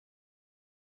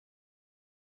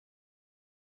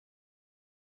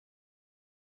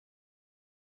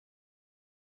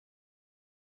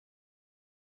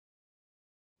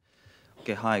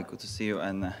Okay, hi, good to see you,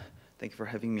 and thank you for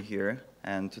having me here.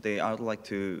 And today I would like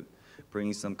to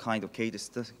bring some kind of case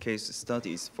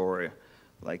studies for,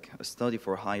 like a study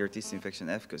for higher disinfection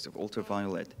efficacy of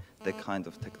ultraviolet, that kind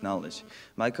of technology.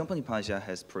 My company, PANASIA,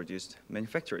 has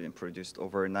manufactured and produced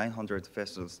over 900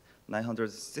 vessels,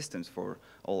 900 systems for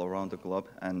all around the globe.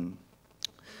 And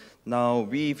now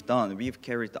we've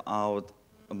carried out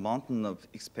a mountain of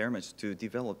experiments to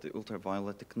develop the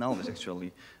ultraviolet technology,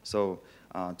 actually. So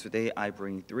today I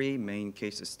bring 3 main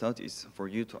case studies for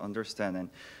you to understand. And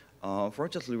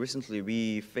unfortunately, recently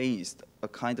we faced a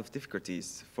kind of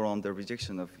difficulties from the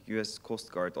rejection of US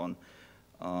Coast Guard on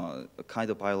a kind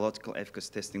of biological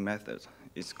efficacy testing method.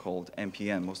 It's called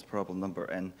MPN, most probable number.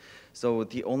 And so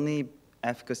the only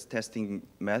efficacy testing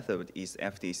method is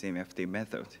FDA, same FDA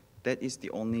method. That is the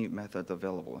only method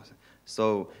available.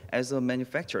 So as a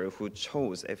manufacturer who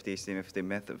chose FDA, same FDA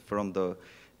method from the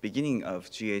beginning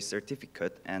of GA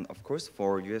certificate, and of course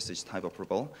for USH type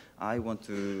approval, I want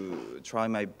to try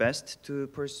my best to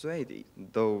persuade it.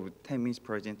 Though 10 minutes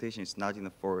presentation is not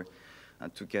enough for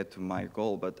to get to my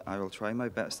goal, but I will try my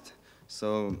best.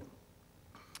 So,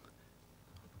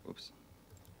 oops.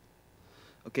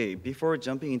 Okay, before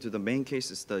jumping into the main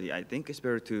case study, I think it's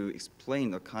better to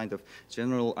explain a kind of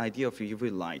general idea of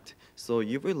UV light. So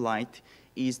UV light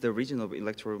is the region of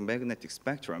electromagnetic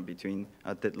spectrum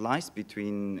that lies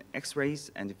between X-rays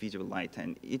and visible light,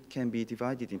 and it can be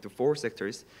divided into 4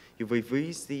 sectors: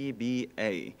 UVV, C, B,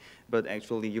 A. But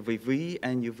actually, UVV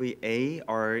and UVA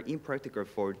are impractical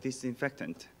for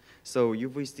disinfectant. So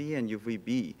UVC and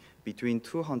UVB between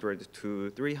 200 to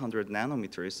 300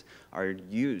 nanometers are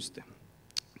used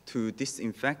to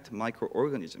disinfect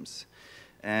microorganisms.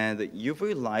 And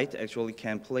UV light actually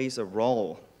can play a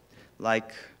role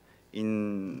like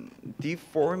in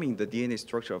deforming the DNA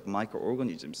structure of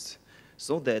microorganisms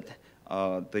so that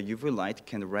the UV light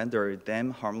can render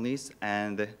them harmless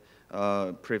and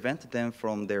prevent them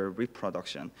from their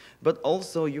reproduction. But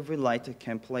also UV light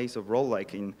can play a role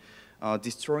like in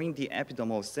destroying the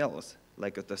epidermal cells,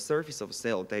 like the surface of a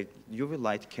cell. That UV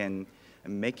light can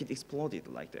make it exploded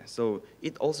like that. So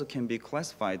it also can be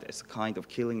classified as a kind of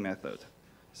killing method.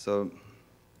 So,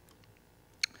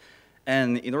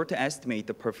 and in order to estimate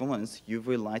the performance,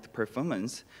 UV light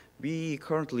performance, we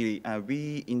currently,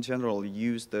 we in general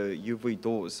use the UV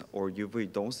dose or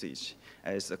UV dosage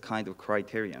as a kind of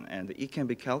criterion, and it can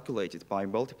be calculated by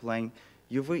multiplying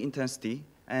UV intensity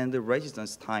and the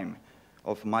residence time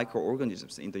of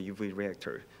microorganisms in the UV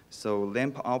reactor. So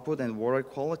lamp output and water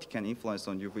quality can influence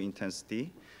on UV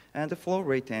intensity, and the flow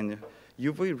rate and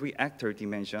UV reactor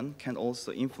dimension can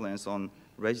also influence on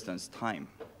residence time.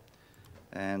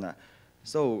 And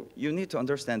so you need to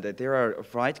understand that there are a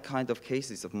variety kind of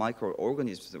cases of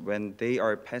microorganisms when they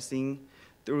are passing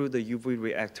through the UV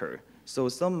reactor. So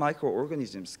some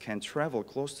microorganisms can travel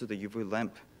close to the UV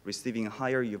lamp, receiving a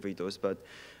higher UV dose, but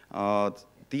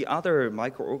the other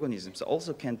microorganisms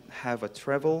also can have a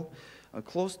travel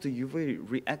close to UV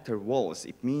reactor walls.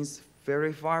 It means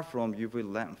very far from UV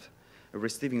lamp,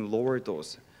 receiving lower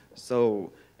dose.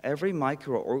 So every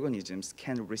microorganisms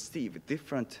can receive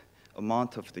different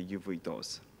amount of the UV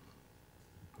dose.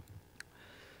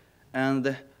 And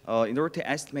in order to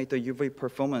estimate the UV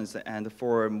performance and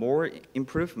for more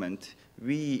improvement,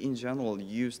 we in general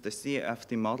use the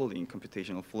CFD modeling,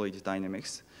 computational fluid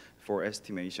dynamics, for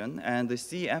estimation. And the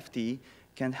CFD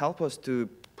can help us to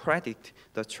predict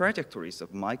the trajectories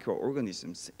of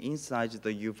microorganisms inside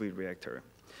the UV reactor.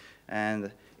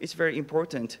 And it's very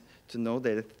important to know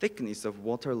that the thickness of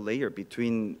water layer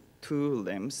between 2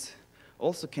 lamps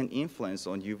also can influence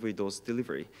on UV dose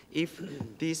delivery. If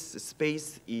this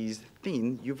space is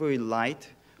thin, UV light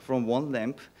from one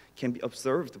lamp can be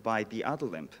observed by the other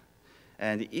lamp.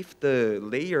 And if the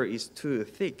layer is too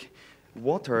thick,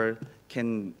 water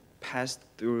can pass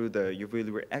through the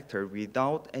UV reactor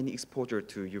without any exposure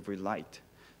to UV light.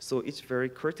 So it's very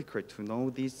critical to know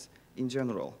this in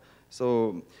general.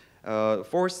 So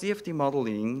for CFD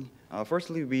modeling,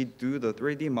 firstly we do the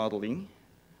 3D modeling,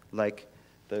 like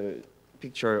the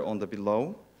picture on the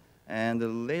below,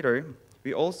 and later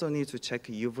we also need to check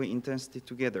UV intensity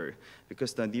together,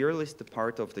 because the nearest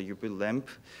part of the UV lamp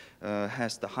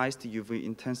has the highest UV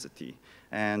intensity.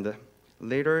 And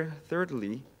later,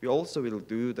 thirdly, we also will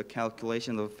do the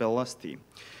calculation of velocity,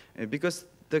 because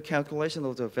the calculation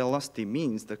of the velocity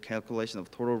means the calculation of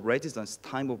total residence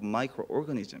time of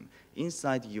microorganism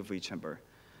inside the UV chamber.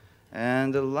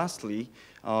 And lastly,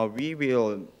 we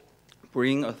will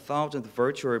bring 1,000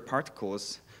 virtual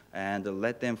particles and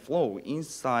let them flow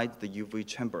inside the UV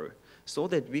chamber so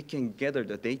that we can gather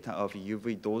the data of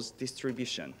UV dose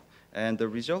distribution. And the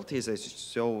result is as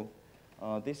shown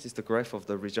This is the graph of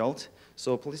the result.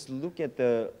 So please look at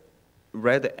the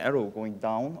red arrow going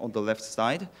down on the left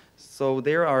side. So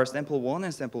there are sample 1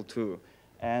 and sample 2.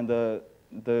 And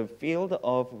the field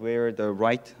of where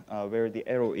the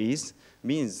arrow is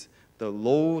means the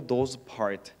low dose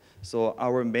part. So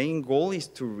our main goal is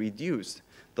to reduce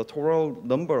the total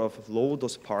number of low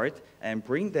dose part and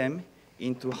bring them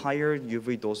into higher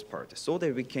UV dose part so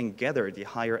that we can gather the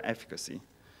higher efficacy.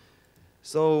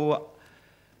 So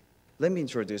let me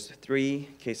introduce 3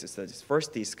 case studies.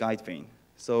 First is guide vane.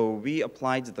 So we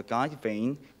applied the guide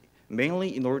vane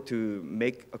mainly in order to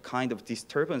make a kind of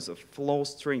disturbance of flow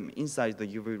stream inside the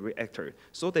UV reactor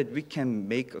so that we can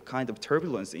make a kind of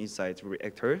turbulence inside the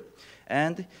reactor.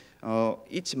 And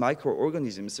each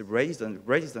microorganism's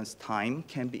residence time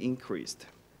can be increased.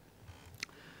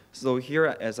 So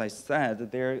here, as I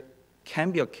said, there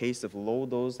can be a case of low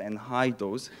dose and high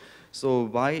dose. So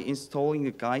by installing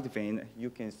a guide vane, you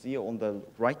can see on the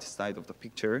right side of the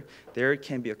picture, there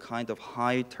can be a kind of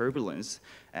high turbulence,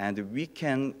 and we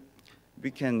can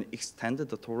extend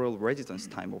the total residence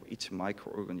time of each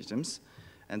microorganisms.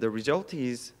 And the result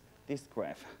is this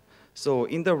graph. So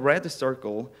in the red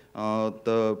circle,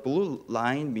 the blue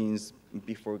line means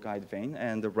before guide vane,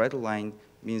 and the red line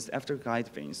means after guide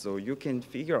vane. So you can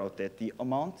figure out that the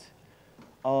amount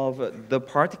of the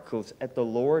particles at the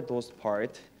lower dose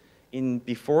part in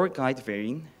before guide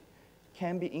vane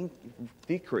can be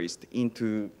decreased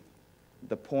into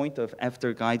the point of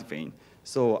after guide vane.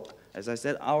 So as I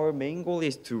said, our main goal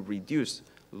is to reduce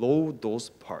low dose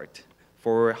part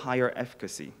for higher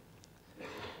efficacy.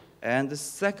 And the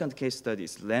second case study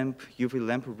is UV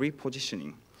lamp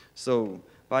repositioning. So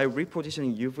by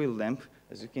repositioning UV lamp,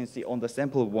 as you can see on the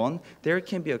sample 1, there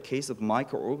can be a case of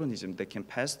microorganism that can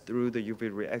pass through the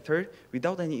UV reactor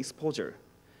without any exposure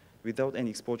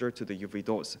to the UV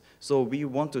dose. So we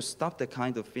want to stop that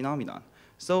kind of phenomenon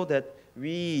so that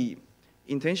we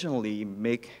intentionally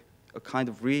make a kind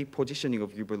of repositioning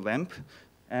of UV lamp,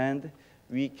 and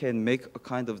we can make a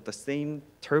kind of the same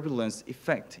turbulence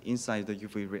effect inside the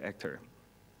UV reactor.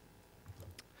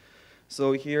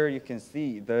 So here you can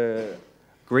see the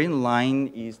green line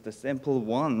is the sample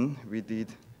 1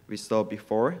 we saw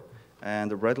before,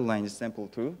 and the red line is sample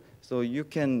 2. So you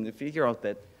can figure out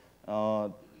that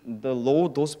the low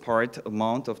dose part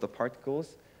amount of the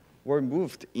particles were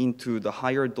moved into the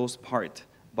higher dose part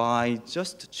by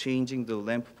just changing the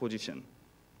lamp position.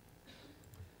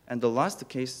 And the last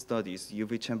case study is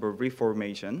UV chamber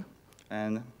reformation.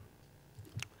 And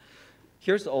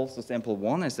here's also sample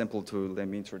 1 and sample 2. Let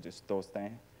me introduce those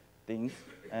things.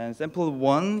 And sample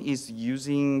 1 is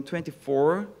using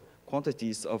 24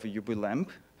 quantities of UV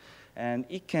lamp, and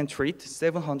it can treat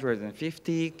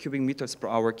 750 cubic meters per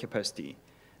hour capacity.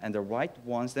 And the right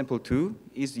one, sample 2,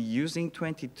 is using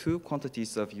 22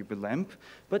 quantities of UV lamp,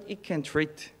 but it can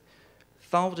treat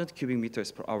 1,000 cubic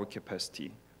meters per hour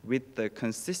capacity with the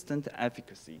consistent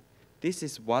efficacy. This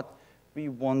is what we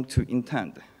want to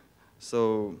intend.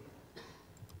 So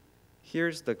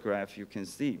here's the graph you can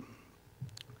see.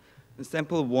 The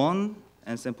sample 1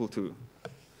 and sample 2.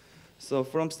 So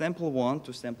from sample 1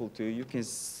 to sample 2, you can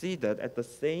see that at the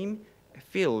same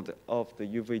field of the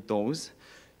UV dose,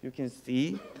 you can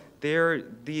see there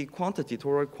the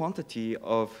total quantity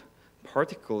of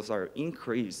particles are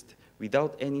increased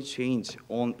without any change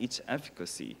on its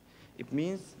efficacy. It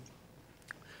means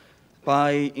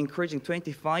by increasing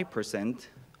 25%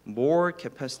 more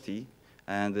capacity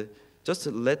and just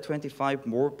let 25%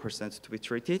 more to be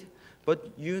treated, but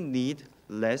you need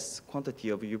less quantity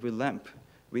of UV lamp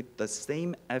with the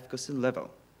same efficacy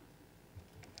level.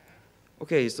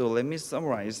 Okay, so let me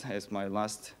summarize as my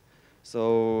last.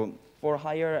 So for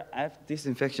higher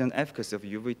disinfection efficacy of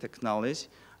UV technology,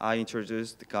 I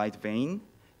introduced the guide vane,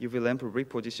 UV lamp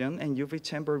reposition, and UV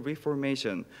chamber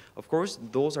reformation. Of course,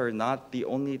 those are not the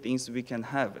only things we can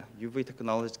have, UV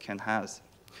technology can have.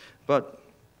 But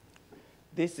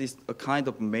this is a kind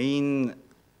of main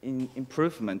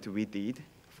improvement we did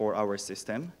for our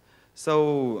system.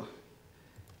 So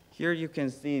here you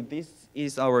can see this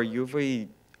is our UV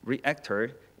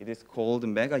reactor. It is called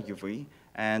Mega UV.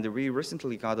 And we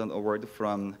recently got an award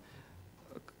from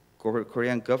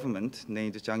Korean government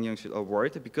named Jangyang-sil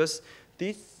Award because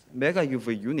this Mega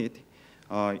UV unit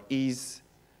is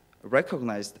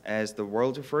recognized as the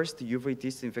world's first UV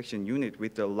disinfection unit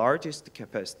with the largest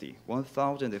capacity,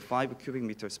 1,005 cubic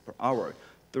meters per hour,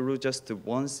 through just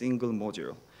one single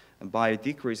module, by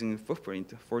decreasing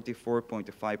footprint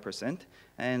 44.5%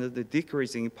 and the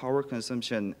decreasing power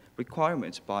consumption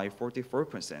requirements by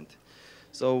 44%.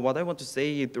 So what I want to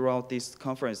say throughout this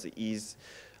conference is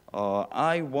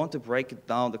I want to break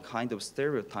down the kind of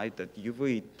stereotype that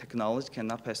UV technology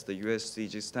cannot pass the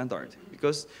USCG standard,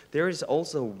 because there is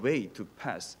also a way to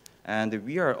pass. And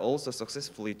we are also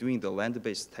successfully doing the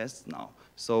land-based tests now.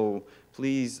 So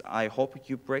please, I hope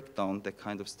you break down that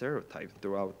kind of stereotype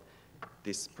throughout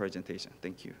this presentation.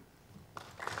 Thank you.